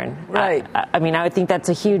 Karen. Right. I mean, I would think that's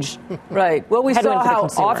a huge right. Well, we saw how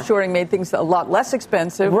consumer. Offshoring made things a lot less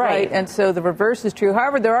expensive. Right. And so the reverse is true.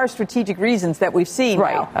 However, there are strategic reasons that we've seen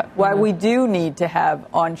now why we do need to have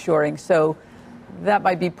onshoring. So that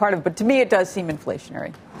might be part of it. But to me, it does seem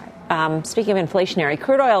inflationary. Speaking of inflationary,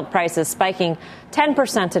 crude oil prices spiking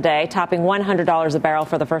 10% today, topping $100 a barrel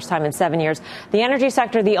for the first time in 7 years. The energy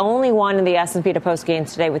sector, the only one in the S&P to post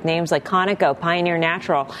gains today, with names like Conoco, Pioneer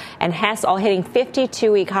Natural, and Hess all hitting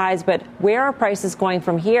 52-week highs. But where are prices going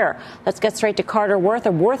from here? Let's get straight to Carter Worth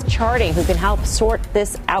of Worth Charting, who can help sort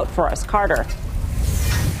this out for us. Carter.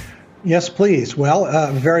 Yes, please. Well,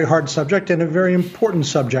 a very hard subject and a very important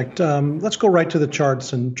subject. Let's go right to the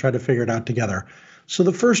charts and try to figure it out together. So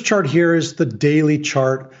the first chart here is the daily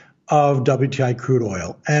chart of WTI crude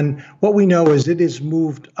oil. And what we know is it is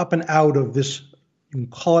moved up and out of this, you can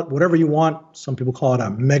call it whatever you want. Some people call it a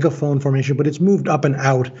megaphone formation, but it's moved up and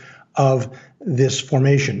out of this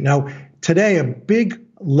formation. Now, today, a big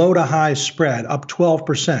low to high spread, up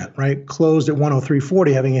 12%, right? Closed at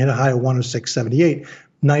 103.40, having hit a high of 106.78.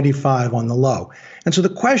 95 on the low. And so the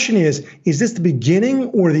question is this the beginning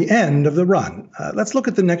or the end of the run? Let's look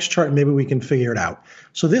at the next chart and maybe we can figure it out.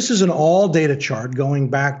 So this is an all data chart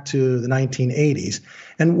going back to the 1980s.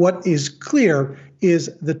 And what is clear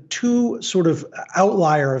is the two sort of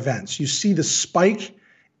outlier events. You see the spike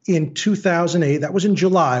in 2008, that was in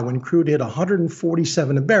July when crude hit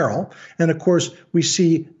 147 a barrel. And of course, we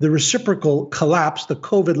see the reciprocal collapse, the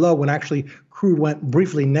COVID low, when actually crude went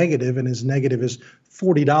briefly negative and is negative as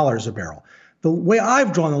 $40 a barrel. The way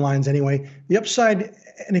I've drawn the lines anyway, the upside,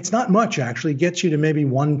 and it's not much actually, gets you to maybe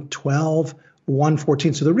 112,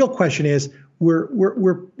 114. So the real question is, we're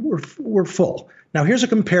full. Now here's a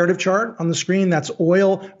comparative chart on the screen. That's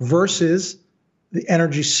oil versus the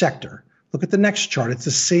energy sector. Look at the next chart. It's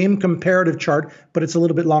the same comparative chart, but it's a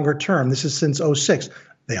little bit longer term. This is since 06.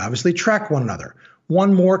 They obviously track one another.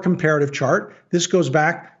 One more comparative chart. This goes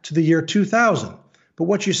back to the year 2000. But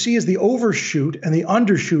what you see is the overshoot and the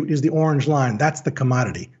undershoot is the orange line. That's the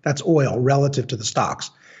commodity. That's oil relative to the stocks.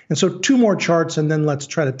 And so two more charts, and then let's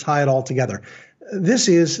try to tie it all together. This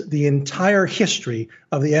is the entire history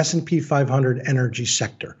of the S&P 500 energy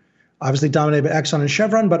sector, obviously dominated by Exxon and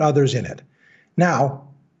Chevron, but others in it. Now,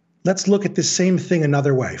 let's look at the same thing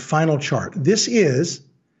another way. Final chart. This is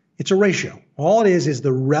It's a ratio. All it is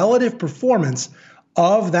the relative performance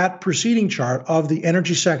of that preceding chart of the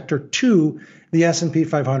energy sector to the S&P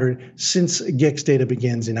 500 since GICS data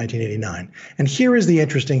begins in 1989. And here is the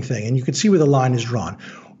interesting thing, and you can see where the line is drawn.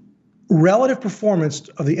 Relative performance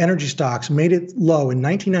of the energy stocks made it low in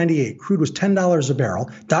 1998. Crude was $10 a barrel.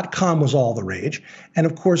 .com was all the rage. And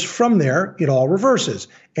of course, from there, it all reverses.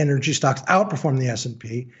 Energy stocks outperform the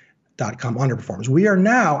S&P. .com underperforms. We are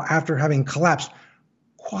now, after having collapsed,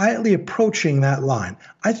 quietly approaching that line.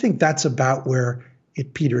 I think that's about where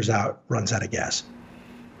it peters out, runs out of gas.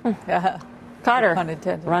 Carter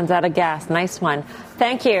runs out of gas. Nice one.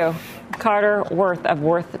 Thank you, Carter Worth of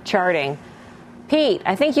Worth Charting. Pete,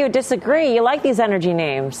 I think you would disagree. You like these energy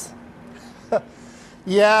names.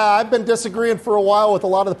 Yeah, I've been disagreeing for a while with a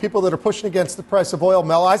lot of the people that are pushing against the price of oil,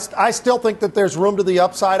 Mel. I still think that there's room to the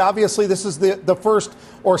upside. Obviously, this is the first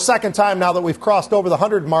or second time now that we've crossed over the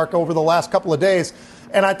 100 mark over the last couple of days.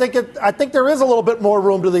 And I think there is a little bit more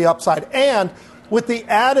room to the upside. And with the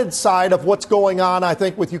added side of what's going on, I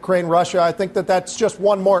think, with Ukraine, Russia, I think that that's just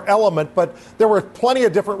one more element. But there were plenty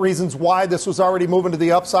of different reasons why this was already moving to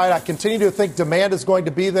the upside. I continue to think demand is going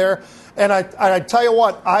to be there. And I tell you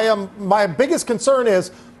what, my biggest concern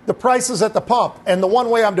is the prices at the pump. And the one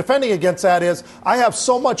way I'm defending against that is I have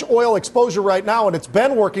so much oil exposure right now, and it's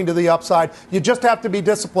been working to the upside. You just have to be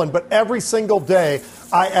disciplined. But every single day,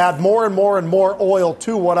 I add more and more and more oil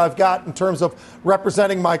to what I've got in terms of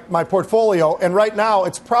representing my portfolio. And right now,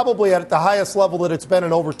 it's probably at the highest level that it's been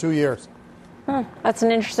in over 2 years. That's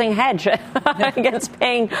an interesting hedge against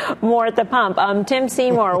paying more at the pump. Tim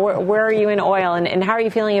Seymour, where are you in oil, and how are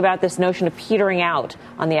you feeling about this notion of petering out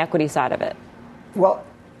on the equity side of it? Well,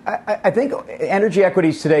 I think energy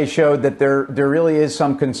equities today showed that there really is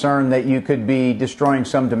some concern that you could be destroying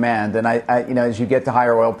some demand, and as you get to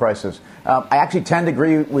higher oil prices. I actually tend to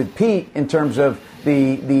agree with Pete in terms of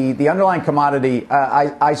the underlying commodity.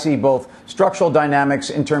 I see both structural dynamics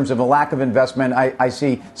in terms of a lack of investment. I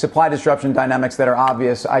see supply disruption dynamics that are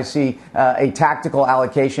obvious. I see a tactical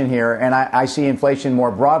allocation here, and I see inflation more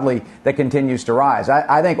broadly that continues to rise.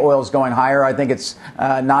 I think oil is going higher. I think it's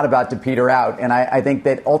not about to peter out, and I think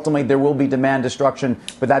that ultimately there will be demand destruction,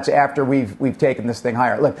 but that's after we've taken this thing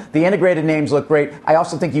higher. Look, the integrated names look great. I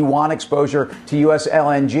also think you want exposure to U.S.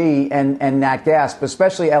 LNG and nat gas, but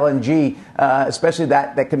especially LNG, especially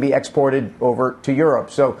that can be exported over to Europe.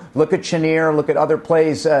 So look at Cheniere, look at other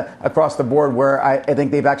plays across the board where I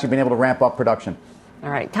think they've actually been able to ramp up production. All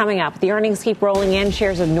right, coming up, the earnings keep rolling in.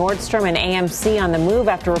 Shares of Nordstrom and AMC on the move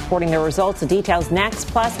after reporting their results. The details next.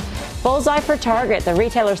 Plus, bullseye for Target. The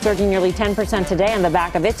retailer surging nearly 10% today on the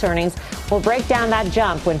back of its earnings. We'll break down that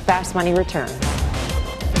jump when Fast Money returns.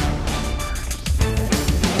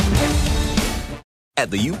 At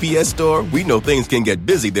the UPS Store, we know things can get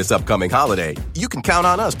busy this upcoming holiday. You can count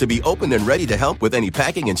on us to be open and ready to help with any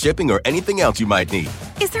packing and shipping or anything else you might need.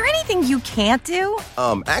 Is there anything you can't do?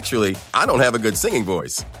 Actually, I don't have a good singing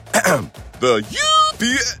voice. The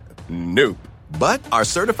UPS... Nope. But our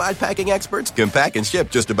certified packing experts can pack and ship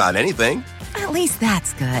just about anything. At least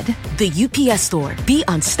that's good. The UPS Store. Be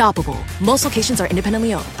unstoppable. Most locations are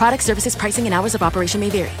independently owned. Product, services, pricing, and hours of operation may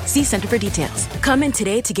vary. See Center for details. Come in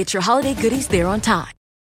today to get your holiday goodies there on time.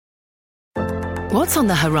 What's on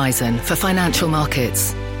the horizon for financial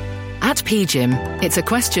markets? At PGIM, it's a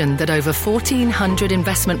question that over 1,400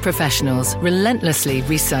 investment professionals relentlessly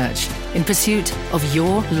research in pursuit of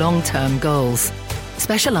your long-term goals.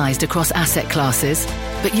 Specialized across asset classes,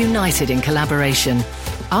 but united in collaboration,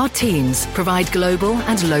 our teams provide global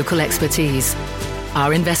and local expertise.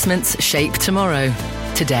 Our investments shape tomorrow,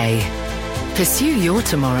 today. Pursue your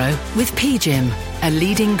tomorrow with PGIM, a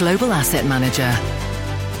leading global asset manager.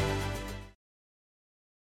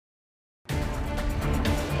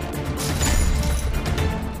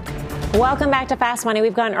 Welcome back to Fast Money.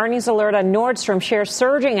 We've got an earnings alert on Nordstrom shares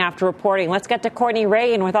surging after reporting. Let's get to Courtney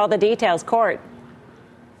Reagan with all the details. Court.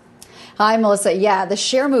 Hi, Melissa. Yeah, the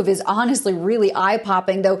share move is honestly really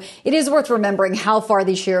eye-popping, though it is worth remembering how far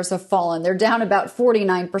these shares have fallen. They're down about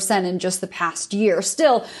 49% in just the past year.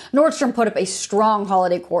 Still, Nordstrom put up a strong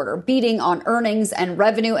holiday quarter, beating on earnings and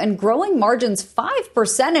revenue and growing margins 5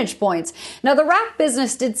 percentage points. Now, the Rack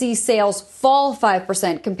business did see sales fall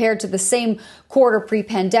 5% compared to the same quarter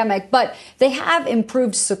pre-pandemic, but they have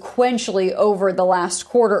improved sequentially over the last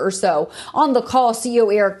quarter or so. On the call,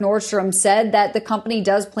 CEO Erik Nordstrom said that the company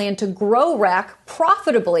does plan to grow Rack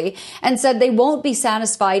profitably and said they won't be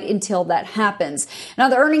satisfied until that happens. Now,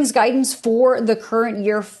 the earnings guidance for the current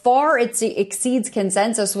year far exceeds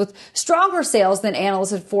consensus with stronger sales than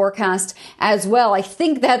analysts had forecast as well. I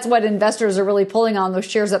think that's what investors are really pulling on, those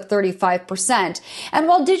shares up 35%. And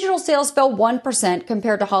while digital sales fell 1%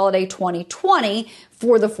 compared to holiday 2020,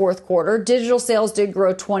 for the fourth quarter, digital sales did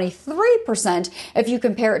grow 23% if you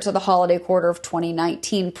compare it to the holiday quarter of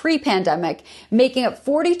 2019 pre-pandemic, making up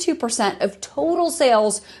 42% of total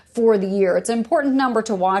sales for the year. It's an important number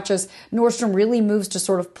to watch as Nordstrom really moves to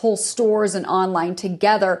sort of pull stores and online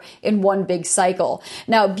together in one big cycle.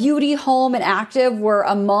 Now, beauty, home, and active were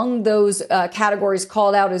among those categories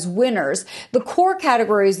called out as winners. The core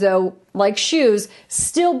categories, though, like shoes,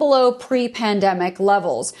 still below pre-pandemic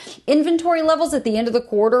levels. Inventory levels at the end of the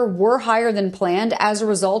quarter were higher than planned as a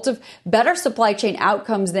result of better supply chain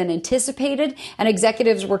outcomes than anticipated, and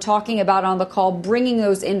executives were talking about on the call bringing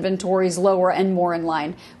those inventories lower and more in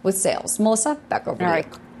line with sales. Melissa, back over to you. All right.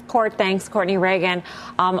 Court, thanks, Courtney Reagan.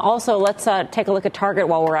 Also, let's take a look at Target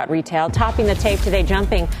while we're at retail. Topping the tape today,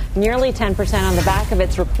 jumping nearly 10% on the back of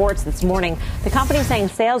its reports this morning. The company saying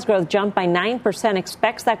sales growth jumped by 9%,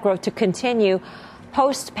 expects that growth to continue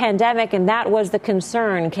post-pandemic, and that was the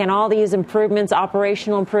concern. Can all these improvements,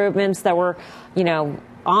 operational improvements that were,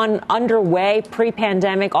 underway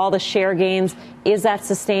pre-pandemic, all the share gains, is that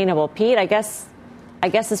sustainable? Pete, I guess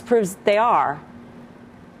this proves they are.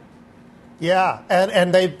 Yeah,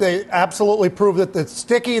 and they absolutely prove that it's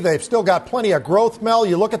sticky. They've still got plenty of growth, Mel.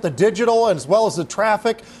 You look at the digital as well as the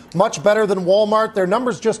traffic, much better than Walmart. Their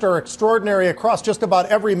numbers just are extraordinary across just about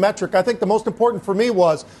every metric. I think the most important for me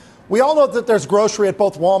was we all know that there's grocery at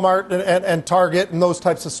both Walmart and Target and those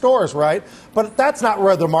types of stores, right? But that's not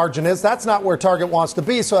where the margin is. That's not where Target wants to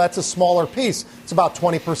be, so that's a smaller piece. It's about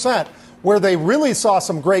 20%. Where they really saw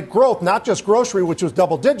some great growth, not just grocery, which was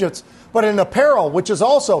double digits, but in apparel, which is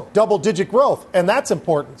also double-digit growth, and that's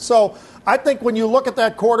important. So I think when you look at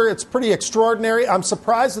that quarter, it's pretty extraordinary. I'm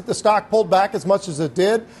surprised that the stock pulled back as much as it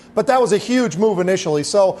did, but that was a huge move initially.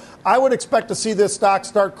 So I would expect to see this stock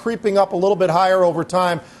start creeping up a little bit higher over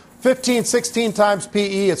time. 15, 16 times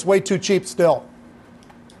PE, it's way too cheap still.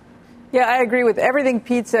 Yeah, I agree with everything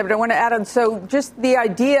Pete said, but I want to add on. So just the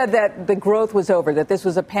idea that the growth was over, that this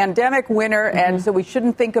was a pandemic winner, and so we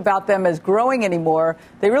shouldn't think about them as growing anymore.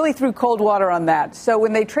 They really threw cold water on that. So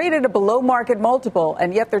when they traded a below market multiple,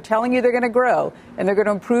 and yet they're telling you they're going to grow and they're going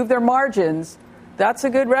to improve their margins, that's a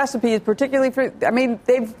good recipe, particularly for,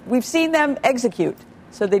 we've seen them execute.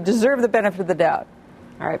 So they deserve the benefit of the doubt.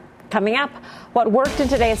 All right. Coming up, what worked in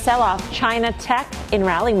today's sell-off, China tech in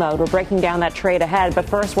rally mode. We're breaking down that trade ahead. But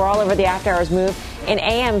first, we're all over the after-hours move. In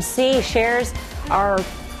AMC, shares are,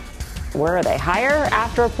 where are they? Higher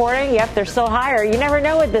after reporting? Yep, they're still higher. You never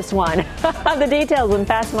know with this one. The details when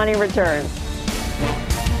Fast Money returns.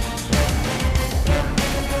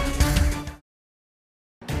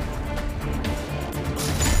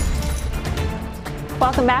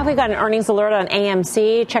 Welcome back. We've got an earnings alert on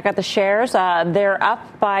AMC. Check out the shares. They're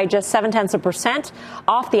up by just 0.7%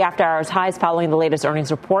 off the after-hours highs following the latest earnings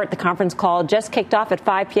report. The conference call just kicked off at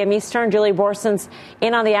 5 p.m. Eastern. Julia Borson's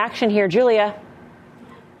in on the action here. Julia.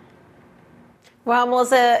 Well,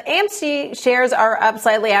 Melissa, AMC shares are up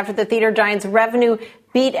slightly after the theater giant's revenue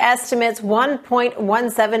beat estimates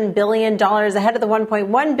 $1.17 billion ahead of the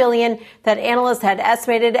 $1.1 billion that analysts had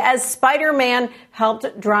estimated as Spider-Man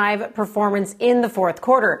helped drive performance in the fourth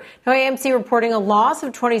quarter. Now, AMC reporting a loss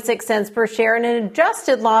of 26 cents per share and an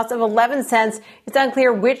adjusted loss of 11 cents. It's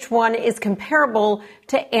unclear which one is comparable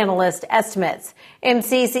to analyst estimates.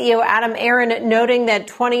 AMC CEO Adam Aron noting that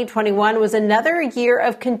 2021 was another year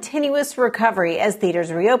of continuous recovery as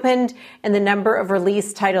theaters reopened and the number of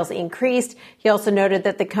released titles increased. He also noted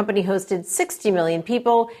that the company hosted 60 million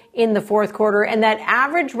people in the fourth quarter and that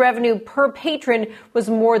average revenue per patron was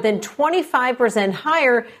more than 25%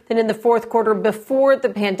 higher than in the fourth quarter before the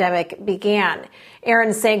pandemic began.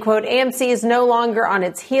 Aaron saying, quote, AMC is no longer on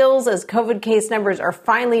its heels as COVID case numbers are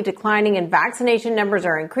finally declining and vaccination numbers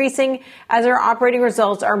are increasing as our operating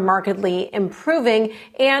results are markedly improving.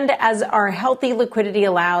 And as our healthy liquidity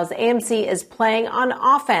allows, AMC is playing on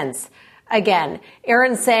offense. Again,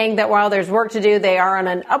 Aaron saying that while there's work to do, they are on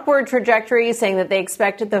an upward trajectory, saying that they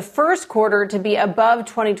expect the first quarter to be above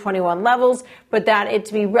 2021 levels, but that it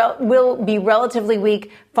to be will be relatively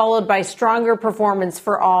weak, followed by stronger performance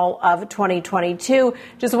for all of 2022.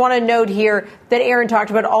 Just want to note here that Aaron talked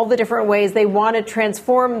about all the different ways they want to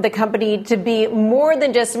transform the company to be more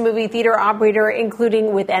than just a movie theater operator,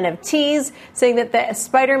 including with NFTs, saying that the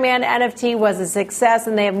Spider-Man NFT was a success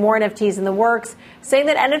and they have more NFTs in the works, saying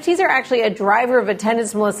that NFTs are actually actually a driver of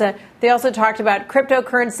attendance, Melissa. They also talked about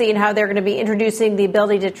cryptocurrency and how they're going to be introducing the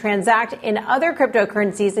ability to transact in other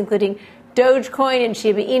cryptocurrencies, including Dogecoin and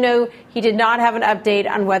Shiba Inu. He did not have an update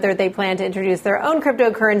on whether they plan to introduce their own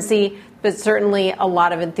cryptocurrency, but certainly a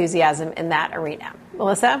lot of enthusiasm in that arena.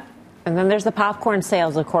 Melissa? And then there's the popcorn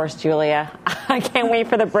sales, of course, Julia. I can't wait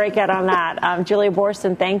for the breakout on that. Julia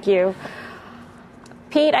Boorstin, thank you.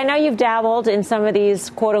 Pete, I know you've dabbled in some of these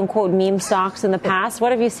quote-unquote meme stocks in the past.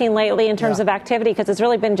 What have you seen lately in terms of activity? Because it's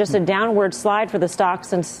really been just a downward slide for the stock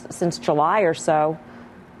since July or so,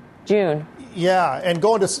 June. And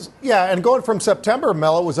going from September,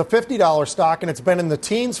 Mel, it was a $50 stock, and it's been in the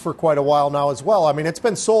teens for quite a while now as well. I mean, it's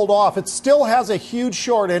been sold off. It still has a huge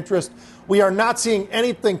short interest. We are not seeing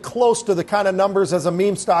anything close to the kind of numbers as a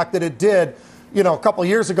meme stock that it did, a couple of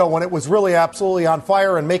years ago when it was really absolutely on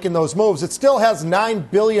fire and making those moves. It still has $9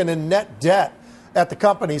 billion in net debt at the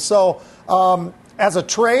company. So as a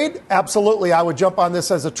trade, absolutely, I would jump on this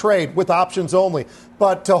as a trade with options only.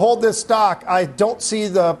 But to hold this stock, I don't see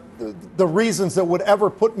the reasons that would ever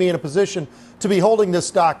put me in a position to be holding this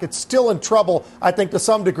stock. It's still in trouble, I think, to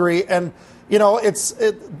some degree. And,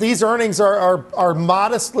 these earnings are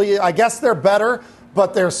modestly, I guess they're better,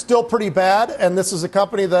 but they're still pretty bad. And this is a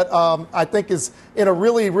company that I think is in a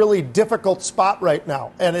really, really difficult spot right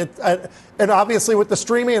now. And and obviously with the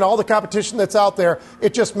streaming and all the competition that's out there,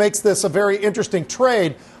 it just makes this a very interesting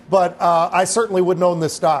trade. But I certainly wouldn't own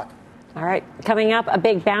this stock. All right. Coming up, a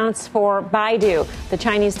big bounce for Baidu. The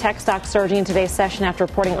Chinese tech stock surging in today's session after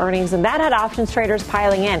reporting earnings, and that had options traders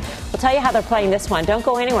piling in. We'll tell you how they're playing this one. Don't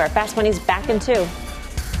go anywhere. Fast Money's back in 2.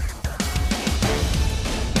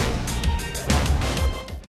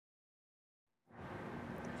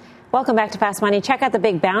 Welcome back to Fast Money. Check out the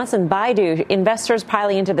big bounce in Baidu. Investors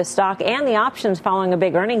piling into the stock and the options following a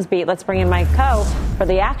big earnings beat. Let's bring in Mike Coe for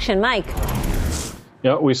the action. Mike.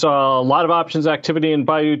 Yeah, we saw a lot of options activity in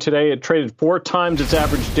Baidu today. It traded 4 times its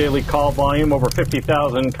average daily call volume, over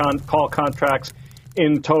 50,000 call contracts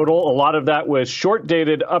in total. A lot of that was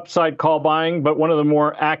short-dated upside call buying, but one of the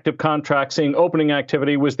more active contracts seeing opening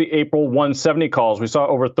activity was the April 170 calls. We saw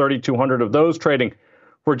over 3,200 of those trading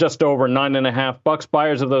for just over $9.50.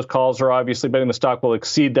 Buyers of those calls are obviously betting the stock will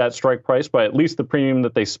exceed that strike price by at least the premium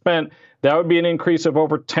that they spent. That would be an increase of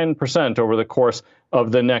over 10% over the course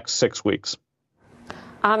of the next 6 weeks.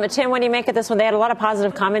 Tim, what do you make of this one? They had a lot of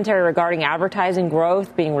positive commentary regarding advertising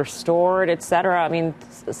growth being restored, et cetera. I mean,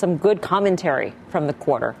 some good commentary from the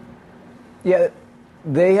quarter. Yeah,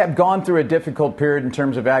 they have gone through a difficult period in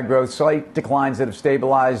terms of ad growth, slight declines that have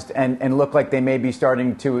stabilized and look like they may be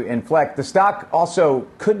starting to inflect. The stock also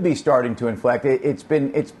could be starting to inflect. It's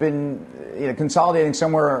been consolidating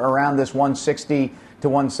somewhere around this 160 to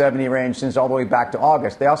 170 range since all the way back to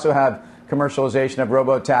August. They also have commercialization of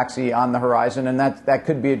robo-taxi on the horizon, and that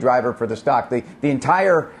could be a driver for the stock. The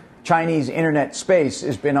entire Chinese internet space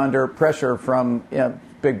has been under pressure from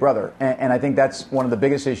Big Brother, and I think that's one of the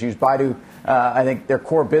biggest issues. Baidu, I think their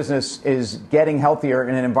core business is getting healthier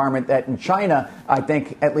in an environment that in China, I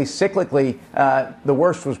think at least cyclically, the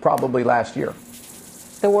worst was probably last year.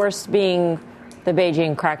 The worst being the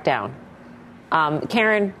Beijing crackdown.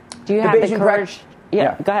 Karen, do you have the courage?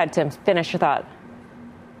 Yeah, go ahead, Tim. Finish your thought.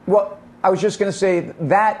 Well, I was just going to say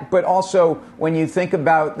that, but also when you think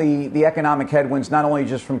about the economic headwinds, not only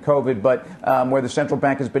just from COVID, but where the central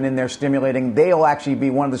bank has been in there stimulating, they'll actually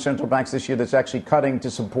be one of the central banks this year that's actually cutting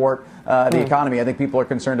to support the economy. I think people are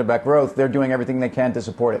concerned about growth. They're doing everything they can to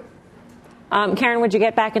support it. Karen, would you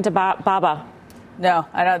get back into Baba? No,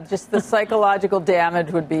 I don't. Just the psychological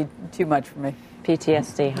damage would be too much for me.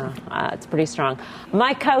 PTSD, huh? It's pretty strong.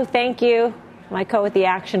 Mike Coe, thank you. Mike Coe with the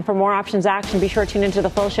action. For more options action, be sure to tune into the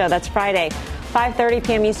full show. That's Friday, 5:30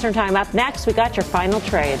 p.m. Eastern Time. Up next, we got your final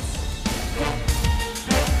trades.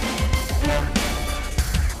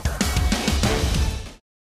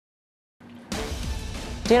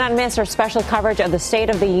 Do not miss our special coverage of the State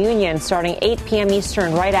of the Union starting 8 p.m.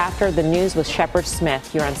 Eastern, right after the news with Shepard Smith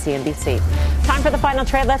here on CNBC. Time for the final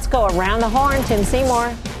trade. Let's go around the horn. Tim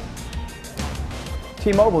Seymour.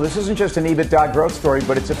 T-Mobile, this isn't just an EBITDA growth story,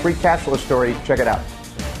 but it's a free cash flow story. Check it out.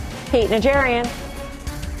 Pete Najarian.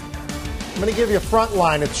 I'm going to give you a front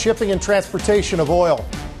line. It's shipping and transportation of oil.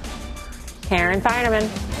 Karen Feinerman.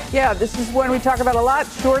 Yeah, this is one we talk about a lot.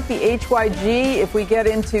 Short the HYG. If we get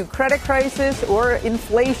into credit crisis or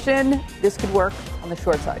inflation, this could work on the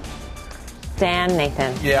short side. Dan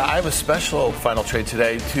Nathan. Yeah, I have a special final trade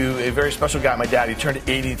today to a very special guy, my dad. He turned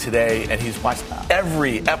 80 today, and he's watched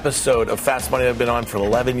every episode of Fast Money that I've been on for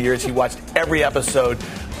 11 years. He watched every episode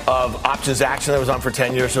of Options Action that was on for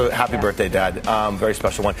 10 years. So happy birthday, Dad. Very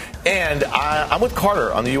special one. And I'm with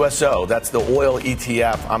Carter on the USO. That's the oil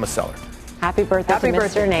ETF. I'm a seller. Happy birthday to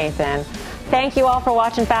Mr. Nathan. Thank you all for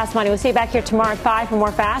watching Fast Money. We'll see you back here tomorrow at 5 for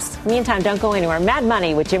more Fast. Meantime, don't go anywhere. Mad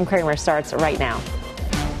Money with Jim Cramer starts right now.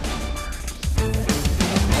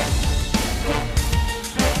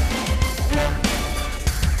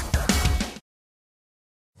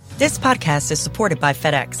 This podcast is supported by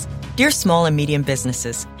FedEx. Dear small and medium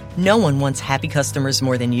businesses, no one wants happy customers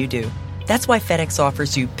more than you do. That's why FedEx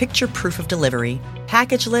offers you picture proof of delivery,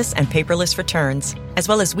 packageless and paperless returns, as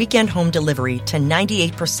well as weekend home delivery to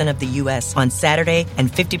 98% of the U.S. on Saturday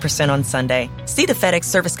and 50% on Sunday. See the FedEx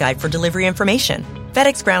service guide for delivery information.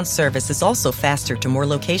 FedEx Ground service is also faster to more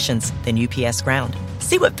locations than UPS Ground.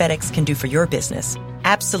 See what FedEx can do for your business.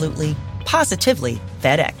 Absolutely, positively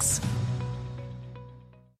FedEx.